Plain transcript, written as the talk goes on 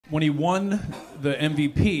when he won the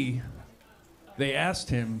MVP, they asked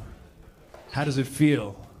him, how does it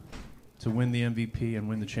feel to win the MVP and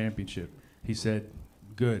win the championship? He said,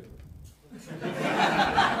 good.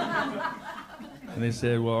 And they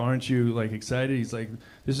said, well, aren't you like excited? He's like,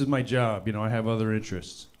 this is my job, you know, I have other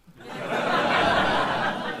interests.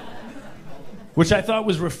 Which I thought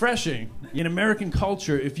was refreshing. In American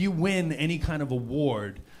culture, if you win any kind of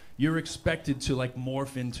award, you're expected to like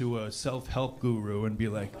morph into a self-help guru and be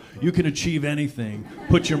like, you can achieve anything,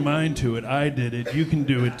 put your mind to it, I did it, you can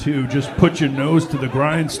do it too, just put your nose to the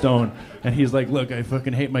grindstone. And he's like, look, I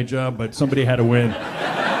fucking hate my job, but somebody had to win.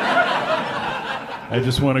 I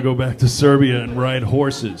just want to go back to Serbia and ride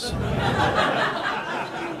horses.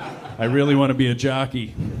 I really want to be a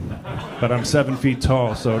jockey, but I'm 7 feet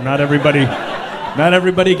tall, so not everybody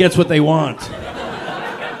gets what they want.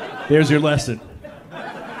 There's your lesson.